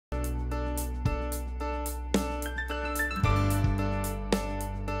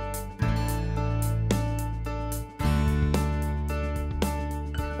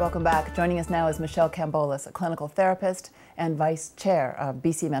Welcome back. Joining us now is Michele Kambolis, a clinical therapist and vice chair of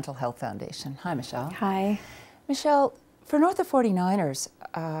BC Mental Health Foundation. Hi, Michele. Hi. Michele, for North of 49ers,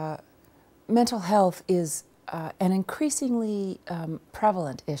 mental health is an increasingly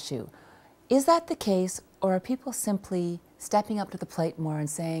prevalent issue. Is that the case, or are people simply stepping up to the plate more and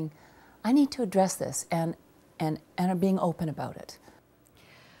saying, I need to address this, and are being open about it?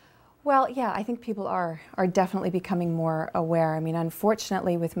 Well, yeah, I think people are definitely becoming more aware. I mean,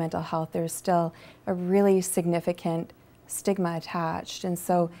 unfortunately, with mental health, there's still a really significant stigma attached. And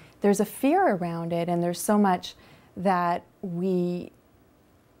so there's a fear around it, and there's so much that we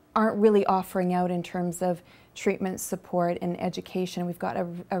aren't really offering out in terms of treatment, support, and education. We've got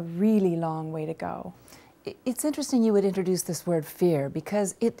a really long way to go. It's interesting you would introduce this word fear,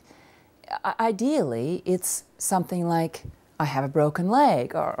 because ideally it's something like, I have a broken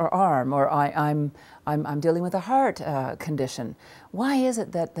leg or arm, or I'm dealing with a heart condition. Why is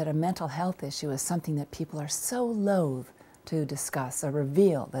it that a mental health issue is something that people are so loath to discuss or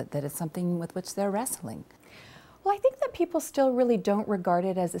reveal, that it's something with which they're wrestling? Well, I think that people still really don't regard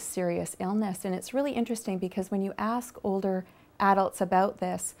it as a serious illness, and it's really interesting because when you ask older adults about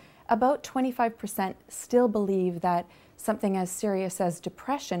this, about 25% still believe that something as serious as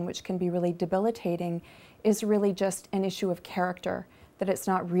depression, which can be really debilitating, is really just an issue of character, that it's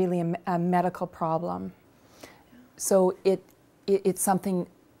not really a medical problem. So it's something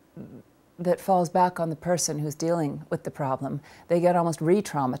that falls back on the person who's dealing with the problem. They get almost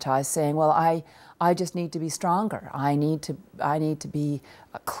re-traumatized, saying, well, I just need to be stronger. I need to be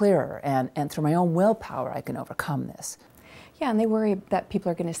clearer, and through my own willpower I can overcome this. Yeah, and they worry that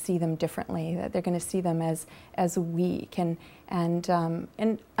people are going to see them differently, that they're going to see them as weak, and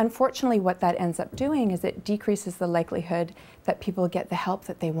unfortunately what that ends up doing is it decreases the likelihood that people get the help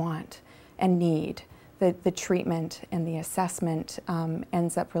that they want and need. The treatment and the assessment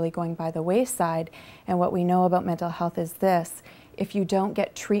ends up really going by the wayside, and what we know about mental health is this: if you don't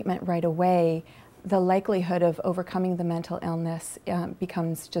get treatment right away, the likelihood of overcoming the mental illness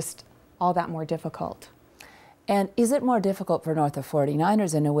becomes just all that more difficult. And is it more difficult for North of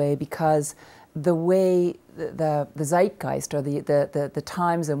 49ers in a way because the way the zeitgeist, or the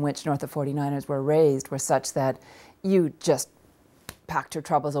times in which North of 49ers were raised, were such that you just packed your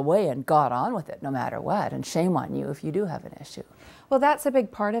troubles away and got on with it no matter what, and shame on you if you do have an issue? Well, that's a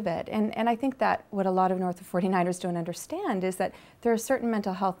big part of it, and I think that what a lot of North of 49ers don't understand is that there are certain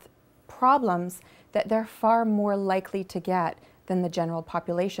mental health problems that they're far more likely to get than the general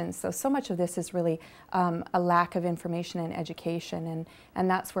population. So much of this is really a lack of information and education, and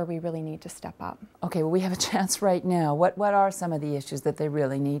that's where we really need to step up. Okay, well, we have a chance right now. What are some of the issues that they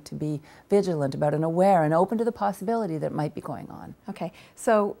really need to be vigilant about and aware and open to the possibility that might be going on? Okay,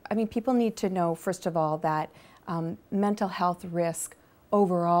 so I mean, people need to know, first of all, that mental health risk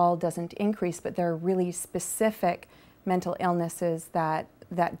overall doesn't increase, but there are really specific mental illnesses that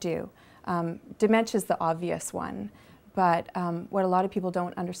do. Dementia is the obvious one. But what a lot of people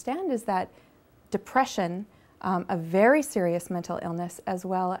don't understand is that depression, a very serious mental illness, as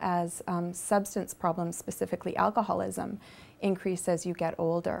well as substance problems, specifically alcoholism, increase as you get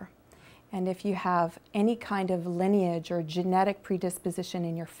older. And if you have any kind of lineage or genetic predisposition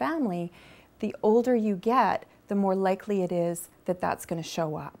in your family, the older you get, the more likely it is that that's going to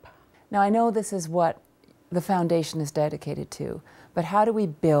show up. Now, I know this is what the foundation is dedicated to, but how do we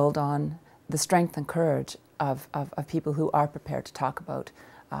build on the strength and courage of people who are prepared to talk about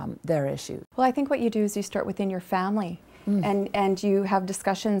their issues? Well, I think what you do is you start within your family, and you have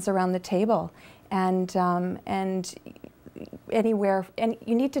discussions around the table, and anywhere, and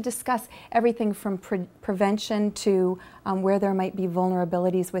you need to discuss everything from prevention to where there might be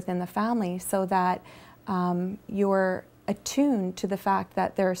vulnerabilities within the family, so that you're attuned to the fact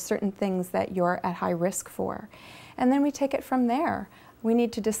that there are certain things that you're at high risk for. And then we take it from there. We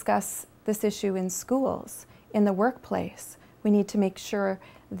need to discuss this issue in schools, in the workplace. We need to make sure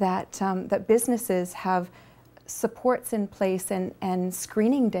that, that businesses have supports in place and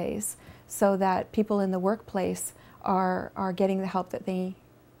screening days so that people in the workplace are getting the help that they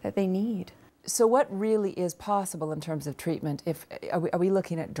need. So what really is possible in terms of treatment? Are we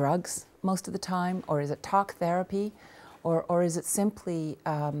looking at drugs most of the time, or is it talk therapy, or is it simply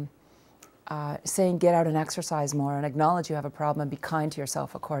saying get out and exercise more and acknowledge you have a problem and be kind to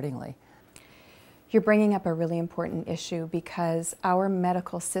yourself accordingly? You're bringing up a really important issue, because our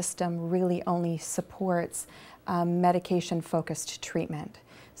medical system really only supports medication-focused treatment.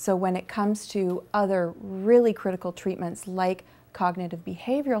 So when it comes to other really critical treatments like cognitive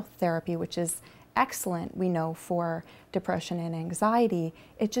behavioral therapy, which is excellent, we know, for depression and anxiety,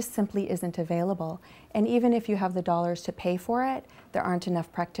 it just simply isn't available. And even if you have the dollars to pay for it, there aren't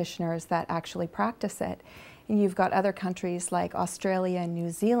enough practitioners that actually practice it. And you've got other countries like Australia and New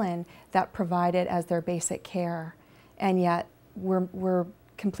Zealand that provide it as their basic care, and yet we're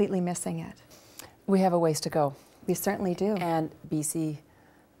completely missing it. We have a ways to go. We certainly do. And BC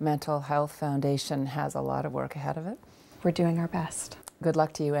Mental Health Foundation has a lot of work ahead of it. We're doing our best. Good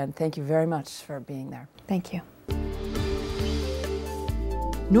luck to you, and thank you very much for being there. Thank you.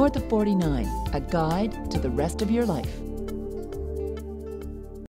 North of 49, a guide to the rest of your life.